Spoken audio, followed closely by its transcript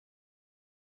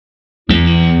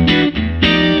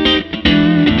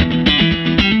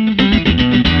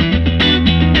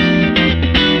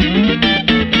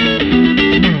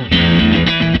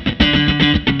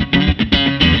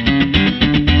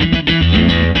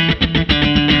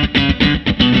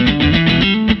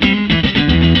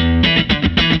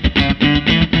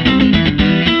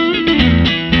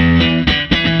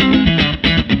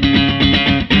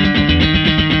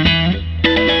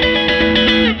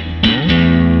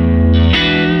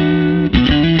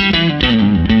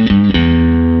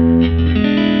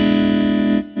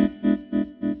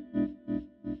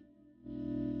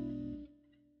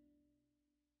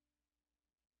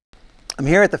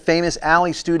here at the famous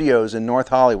Alley Studios in North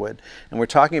Hollywood, and we're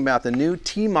talking about the new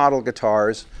T-model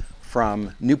guitars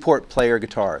from Newport Player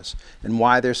Guitars and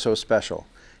why they're so special.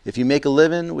 If you make a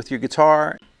living with your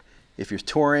guitar, if you're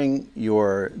touring,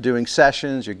 you're doing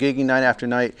sessions, you're gigging night after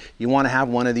night, you want to have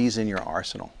one of these in your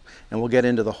arsenal. And we'll get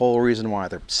into the whole reason why.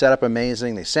 They're set up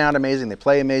amazing, they sound amazing, they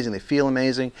play amazing, they feel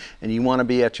amazing, and you want to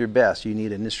be at your best. You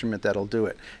need an instrument that'll do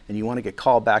it. And you want to get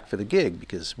called back for the gig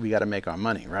because we got to make our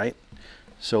money, right?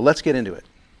 So let's get into it.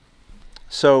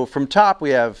 So from top we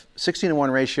have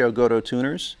 16:1 ratio Goto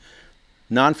tuners,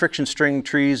 non-friction string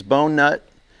trees, bone nut,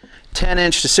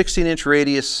 10-inch to 16-inch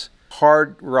radius,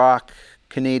 hard rock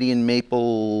Canadian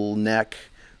maple neck,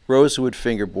 rosewood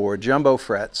fingerboard, jumbo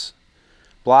frets,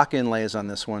 block inlays on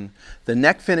this one. The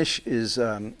neck finish is,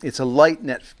 it's a light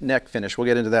neck finish. We'll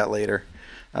get into that later.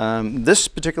 This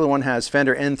particular one has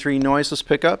Fender N3 noiseless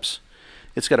pickups.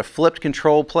 It's got a flipped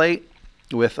control plate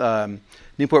with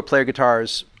Newport Player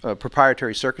Guitars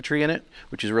proprietary circuitry in it,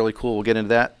 which is really cool. We'll get into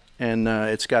that. And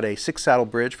it's got a 6-saddle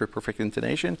bridge for perfect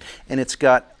intonation. And it's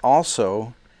got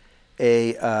also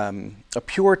a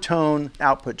pure tone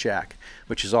output jack,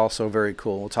 which is also very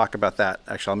cool. We'll talk about that.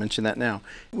 Actually, I'll mention that now.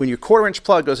 When your 1/4-inch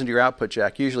plug goes into your output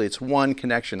jack, usually it's one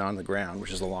connection on the ground,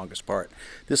 which is the longest part.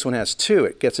 This one has two.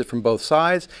 It gets it from both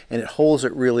sides, and it holds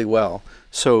it really well.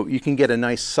 So you can get a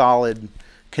nice solid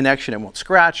connection. It won't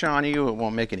scratch on you. It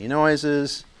won't make any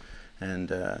noises, and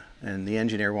the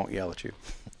engineer won't yell at you.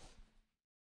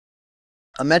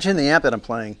 I'll mention the amp that I'm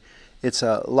playing. It's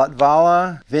a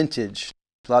Latvala Vintage.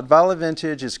 Latvala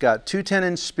Vintage. It's got two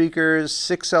 10-inch speakers,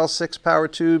 6L6 power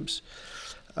tubes,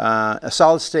 a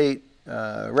solid state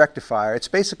rectifier. It's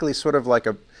basically sort of like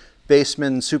a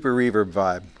Bassman super reverb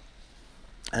vibe.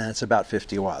 And it's about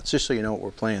 50 watts, just so you know what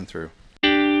we're playing through.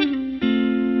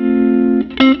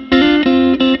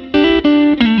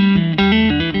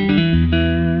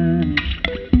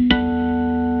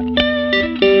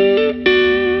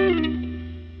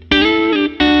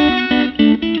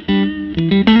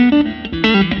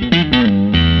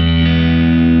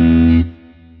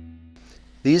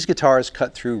 These guitars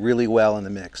cut through really well in the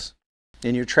mix.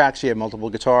 In your tracks you have multiple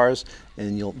guitars,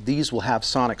 and these will have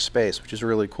sonic space, which is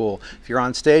really cool. If you're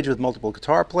on stage with multiple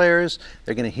guitar players,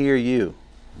 they're going to hear you,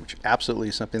 which absolutely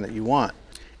is something that you want.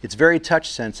 It's very touch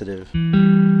sensitive.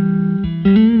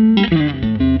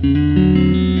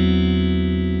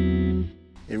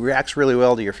 It reacts really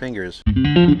well to your fingers.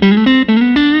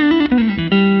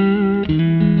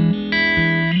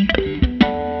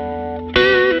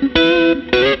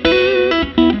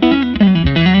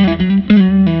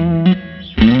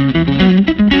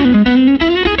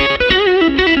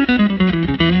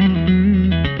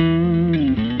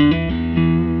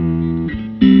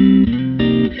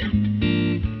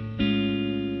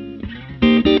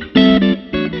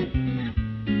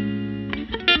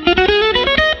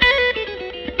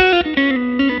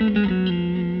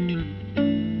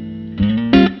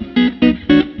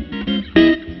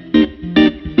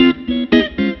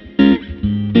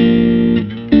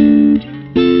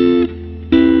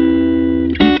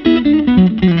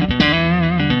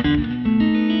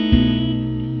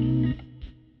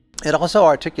 It also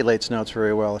articulates notes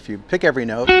very well. If you pick every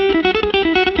note,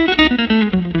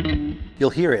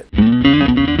 you'll hear it.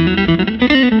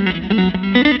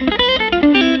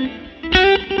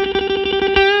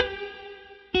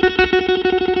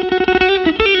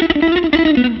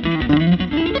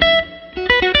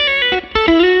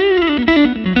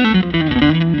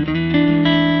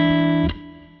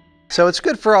 So it's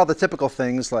good for all the typical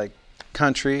things like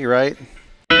country, right?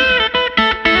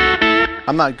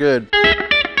 I'm not good.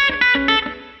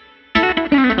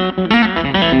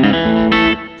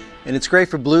 And it's great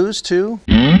for blues too.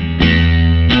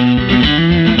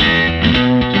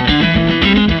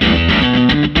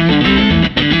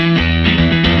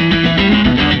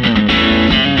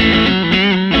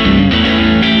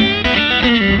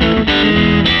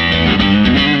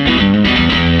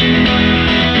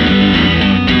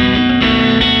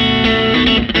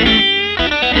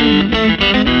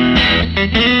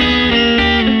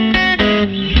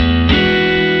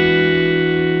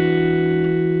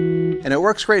 And it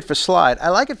works great for slide. I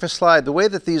like it for slide. The way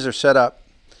that these are set up,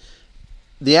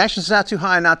 the action's not too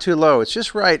high, not too low. It's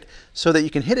just right so that you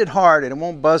can hit it hard and it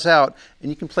won't buzz out, and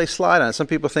you can play slide on it. Some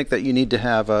people think that you need to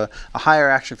have a higher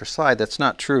action for slide. That's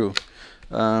not true.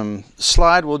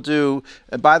 Slide will do,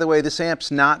 by the way, this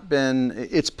amp's not been,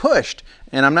 it's pushed,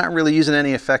 and I'm not really using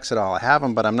any effects at all. I have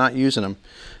them, but I'm not using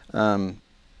them.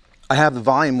 I have the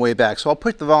volume way back, so I'll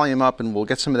put the volume up and we'll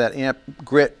get some of that amp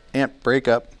grit, amp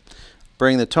breakup,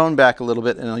 bring the tone back a little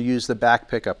bit, and I'll use the back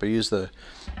pickup. I use the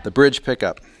bridge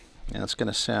pickup, and it's going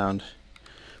to sound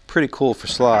pretty cool for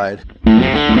slide.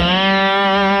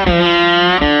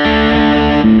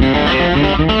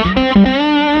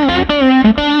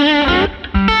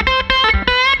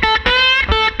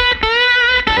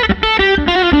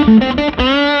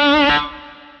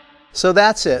 So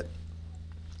that's it.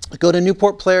 Go to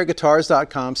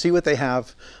newportplayerguitars.com, see what they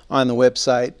have on the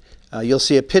website. You'll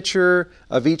see a picture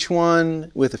of each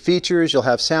one with the features. You'll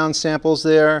have sound samples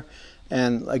there.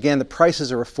 And again, the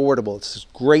prices are affordable. It's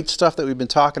great stuff that we've been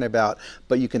talking about,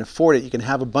 but you can afford it. You can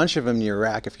have a bunch of them in your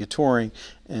rack if you're touring,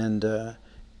 and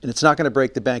it's not going to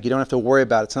break the bank. You don't have to worry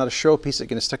about it. It's not a showpiece that you're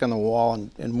going to stick on the wall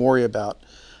and worry about.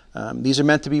 These are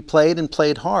meant to be played and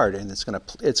played hard, and it's going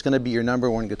to be your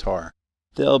 #1 guitar.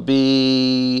 There'll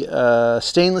be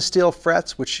stainless steel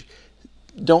frets, which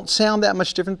don't sound that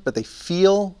much different, but they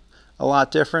feel a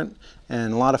lot different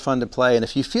and a lot of fun to play. And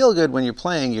if you feel good when you're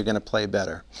playing, you're going to play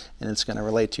better. And it's going to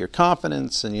relate to your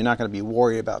confidence, and you're not going to be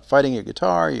worried about fighting your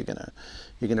guitar. You're going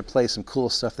to play some cool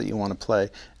stuff that you want to play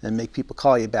and make people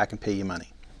call you back and pay you money.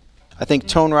 I think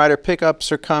tone rider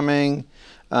pickups are coming,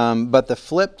 but the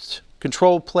flipped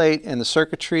control plate and the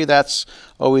circuitry, that's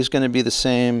always going to be the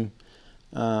same.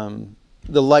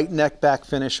 The light neck back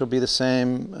finish will be the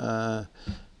same,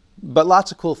 but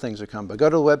lots of cool things are coming. But go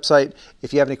to the website.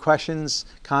 If you have any questions,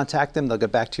 contact them. They'll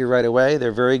get back to you right away.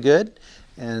 They're very good.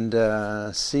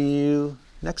 And see you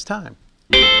next time.